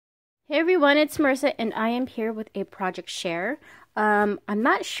Hey everyone, it's Marissa and I am here with a project share. I'm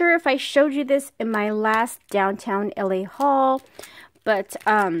not sure if I showed you this in my last downtown LA haul, but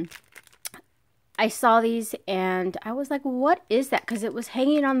I saw these and I was like, what is that? Because it was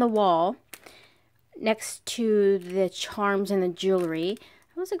hanging on the wall next to the charms and the jewelry.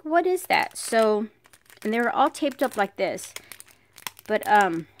 I was like, what is that? So, and they were all taped up like this, but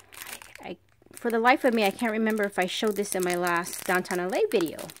for the life of me, I can't remember if I showed this in my last downtown LA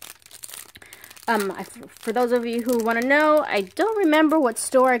video. For those of you who want to know, I don't remember what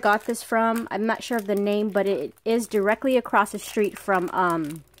store I got this from. I'm not sure of the name, but it is directly across the street from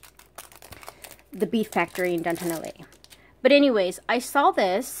the bead factory in downtown LA. But anyways, I saw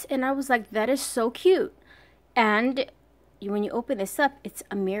this and I was like, that is so cute. And when you open this up, it's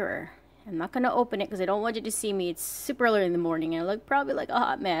a mirror. I'm not going to open it because I don't want you to see me. It's super early in the morning and I look probably like a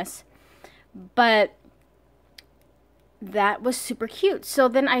hot mess. But that was super cute. So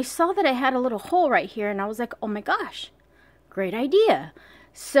then I saw that I had a little hole right here and I was like, oh my gosh, great idea.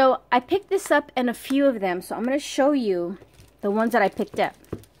 So I picked this up and a few of them. So I'm going to show you the ones that I picked up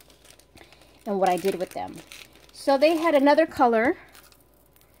and what I did with them. So they had another color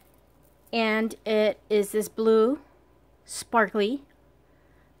and it is this blue sparkly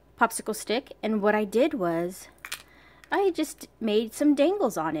popsicle stick. And what I did was I just made some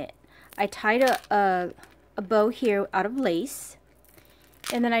dangles on it. I tied a bow here out of lace,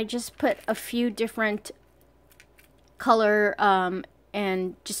 and then I just put a few different color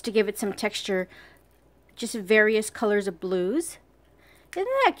and just to give it some texture, just various colors of blues. Isn't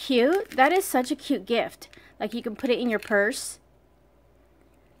that cute? That is such a cute gift. Like, you can put it in your purse.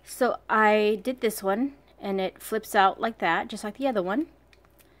 So I did this one and it flips out like that, just like the other one.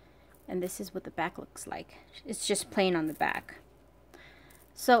 And this is what the back looks like. It's just plain on the back.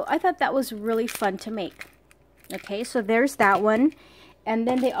 So I thought that was really fun to make. Okay, so there's that one. And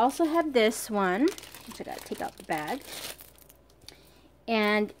then they also have this one, which I gotta take out the bag.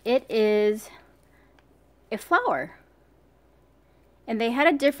 And it is a flower. And they had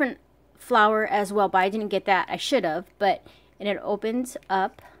a different flower as well, but I didn't get that. I should have, and it opens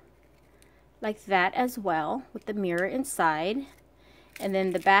up like that as well with the mirror inside. And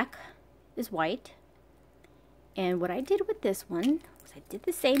then the back is white. And what I did with this one was I did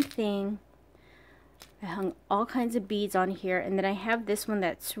the same thing. I hung all kinds of beads on here, and then I have this one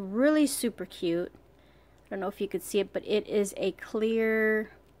that's really super cute. I don't know if you could see it, but it is a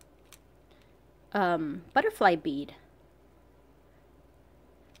clear butterfly bead.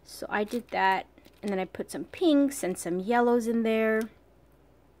 So I did that, and then I put some pinks and some yellows in there.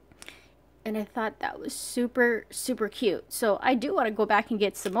 And I thought that was super, super cute. So I do want to go back and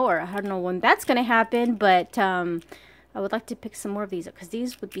get some more. I don't know when that's going to happen, but I would like to pick some more of these up because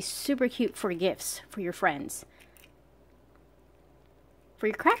these would be super cute for gifts for your friends. For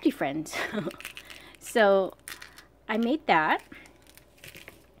your crafty friends. So I made that.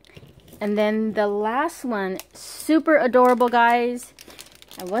 And then the last one, super adorable, guys.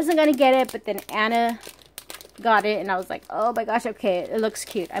 I wasn't going to get it, but then Anna got it and I was like, oh my gosh, okay, it looks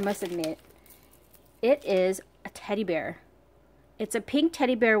cute, I must admit. It is a teddy bear. It's a pink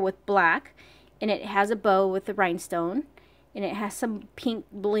teddy bear with black, and it has a bow with a rhinestone, and it has some pink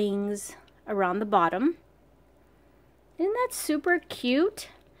blings around the bottom. Isn't that super cute?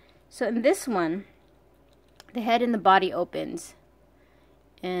 So in this one, the head and the body opens,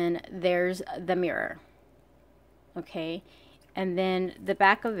 and there's the mirror. Okay, and then the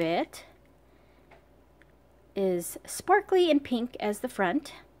back of it is sparkly and pink as the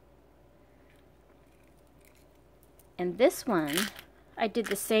front. And this one, I did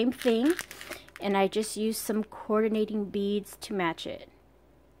the same thing, and I just used some coordinating beads to match it.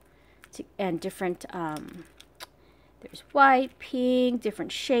 And different, there's white, pink,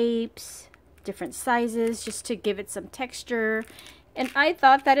 different shapes, different sizes, just to give it some texture. And I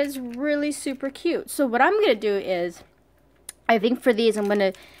thought that is really super cute. So what I'm going to do is, I think for these, I'm going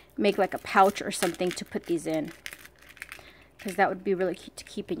to make like a pouch or something to put these in, because that would be really cute to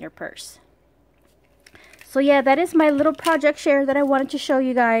keep in your purse. So yeah, that is my little project share that I wanted to show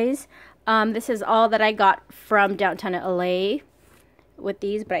you guys. This is all that I got from downtown LA with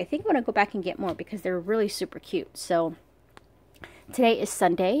these, but I think I'm going to go back and get more because they're really super cute. So today is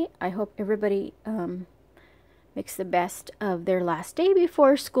Sunday. I hope everybody makes the best of their last day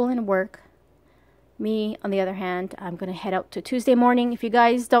before school and work. Me, on the other hand, I'm going to head out to Tuesday morning. If you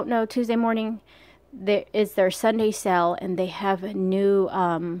guys don't know, Tuesday morning there is their Sunday sale, and they have a new,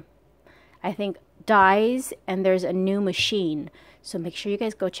 I think, dyes, and there's a new machine. So make sure you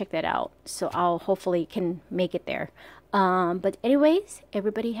guys go check that out. So I'll hopefully can make it there. But anyways,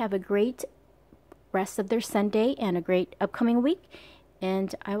 everybody have a great rest of their Sunday and a great upcoming week.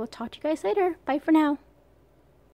 And I will talk to you guys later. Bye for now.